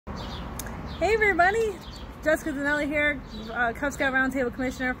Hey everybody, Jessica Zanelli here, Cub Scout Roundtable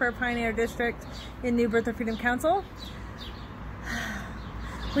Commissioner for Pioneer District in New Birth of Freedom Council.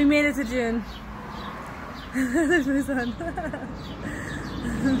 We made it to June. There's my son.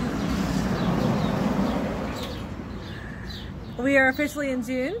 We are officially in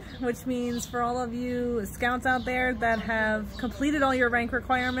June, which means for all of you scouts out there that have completed all your rank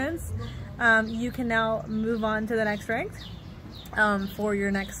requirements, you can now move on to the next rank for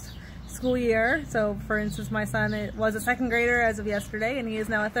your next school year. So for instance, my son was a second grader as of yesterday, and he is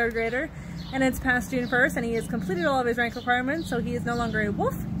now a third grader, and it's past June 1st, and he has completed all of his rank requirements, so he is no longer a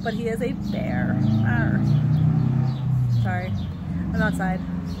wolf, but he is a bear. Arr. Sorry, I'm outside.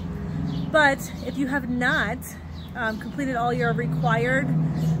 But if you have not completed all your required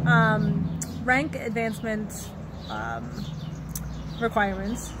rank advancement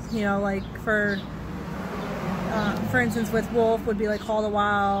requirements, you know, like for instance with Wolf would be like Call of the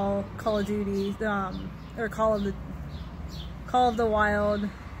Wild, Call of Duty, or Call of the Wild,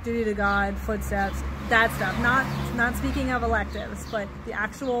 Duty to God, Footsteps, that stuff. Not speaking of electives, but the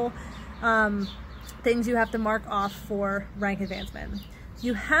actual things you have to mark off for rank advancement.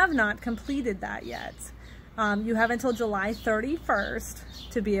 You have not completed that yet. You have until July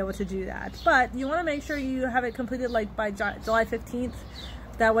 31st to be able to do that, but you want to make sure you have it completed like by July 15th.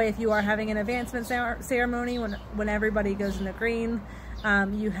 That way, if you are having an advancement ceremony when everybody goes in the green,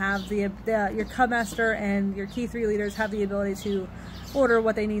 you have your Cub Master and your Key 3 leaders have the ability to order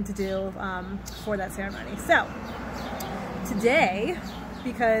what they need to do for that ceremony. So today,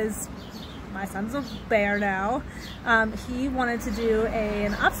 because my son's a bear now, he wanted to do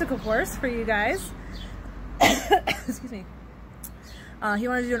an obstacle course for you guys. Excuse me. He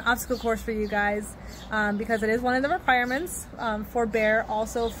wanted to do an obstacle course for you guys because it is one of the requirements for bear,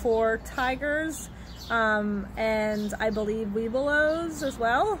 also for tigers, and I believe Webelos as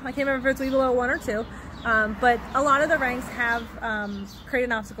well. I can't remember if it's Webelo 1 or 2, but a lot of the ranks have create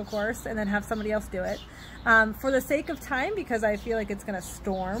an obstacle course and then have somebody else do it. For the sake of time, because I feel like it's going to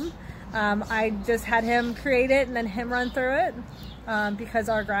storm, I just had him create it and then him run through it. Because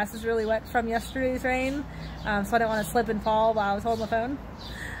our grass is really wet from yesterday's rain, so I didn't want to slip and fall while I was holding the phone.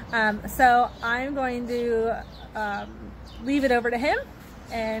 So I'm going to leave it over to him,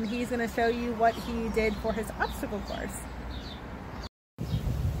 and he's going to show you what he did for his obstacle course.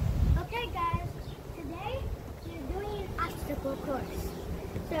 Okay guys, today we're doing an obstacle course.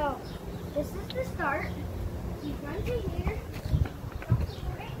 So this is the start. You run through here, jump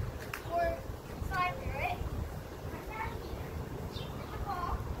through it, or slide through it.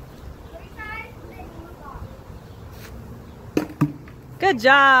 Good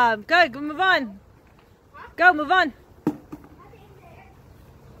job. Good. Move on. Go. Move on.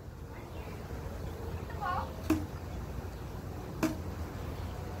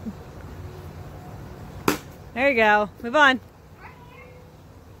 There you go. Move on.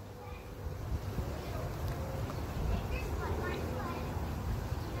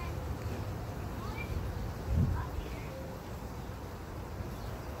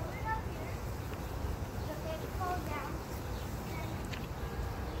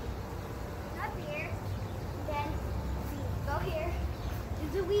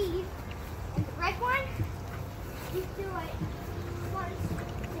 The weed, and the red one, you do it once,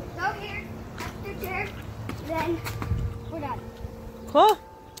 go here, after there, then we're done. Cool.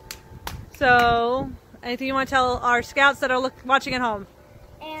 So, anything you want to tell our scouts that are watching at home?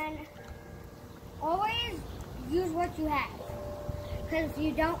 And always use what you have, because if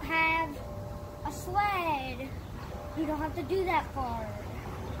you don't have a sled, you don't have to do that far,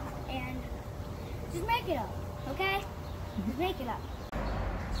 and just make it up, okay? Just make it up.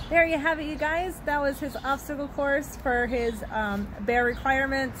 There you have it, you guys. That was his obstacle course for his bear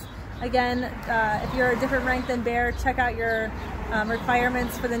requirements. Again, if you're a different rank than bear, check out your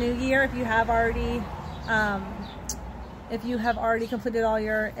requirements for the new year. If you have already completed all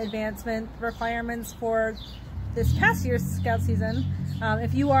your advancement requirements for this past year's scout season.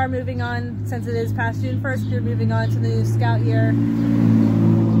 If you are moving on, since it is past June 1st, you're moving on to the new scout year.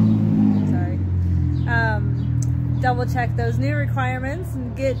 Sorry. Double check those new requirements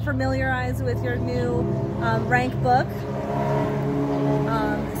and get familiarized with your new rank book.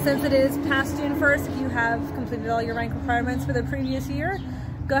 Since it is past June 1st, if you have completed all your rank requirements for the previous year,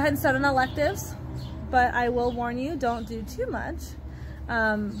 go ahead and start on electives. But I will warn you, don't do too much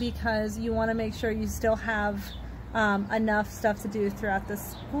because you want to make sure you still have enough stuff to do throughout the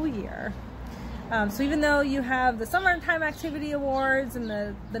school year. So even though you have the Summertime Activity Awards and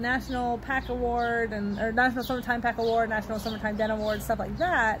the National Pack Award or National Summertime Pack Award, National Summertime Den Award, stuff like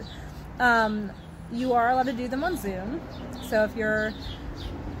that, you are allowed to do them on Zoom. So if you're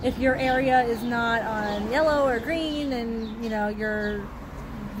if your area is not on yellow or green, and you know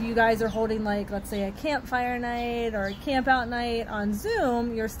you guys are holding, like, let's say a campfire night or a camp out night on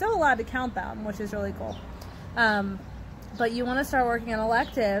Zoom, you're still allowed to count them, which is really cool. But you want to start working on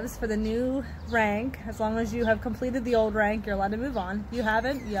electives for the new rank. As long as you have completed the old rank, you're allowed to move on. If you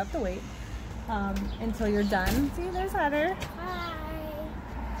haven't, you have to wait until you're done. See, there's Heather. Hi.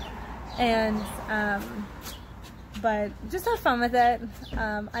 And but just have fun with it.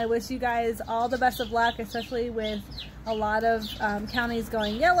 I wish you guys all the best of luck, especially with a lot of counties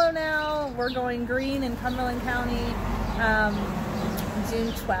going yellow now. We're going green in Cumberland County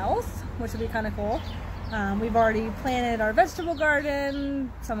June 12th, which would be kind of cool. We've already planted our vegetable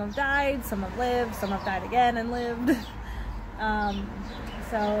garden. Some have died, some have lived, some have died again and lived.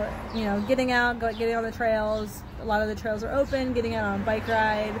 So, you know, getting out, getting on the trails. A lot of the trails are open, getting out on a bike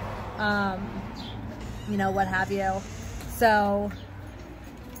ride, you know, what have you. So,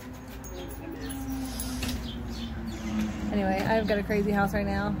 anyway, I've got a crazy house right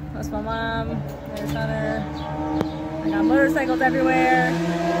now. That's my mom. There's Hunter. I got motorcycles everywhere.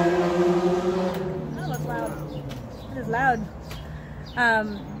 Oh, that's loud. It is loud.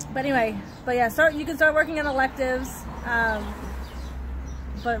 But anyway, yeah, you can start working on electives.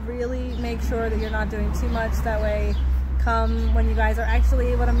 But really make sure that you're not doing too much. That way, come when you guys are actually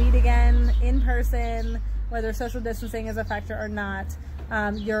able to meet again in person, whether social distancing is a factor or not,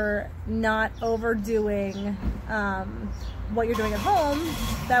 you're not overdoing what you're doing at home.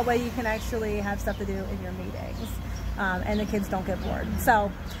 That way you can actually have stuff to do in your meetings, and the kids don't get bored.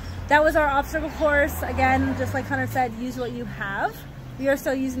 So that was our obstacle course. Again, just like Hunter said, use what you have. We are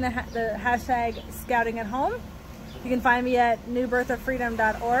still using the hashtag scouting at home. You can find me at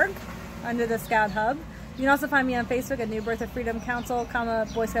newbirthoffreedom.org under the Scout Hub. You can also find me on Facebook at New Birth of Freedom Council,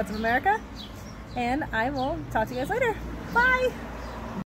 Boy Scouts of America. And I will talk to you guys later. Bye!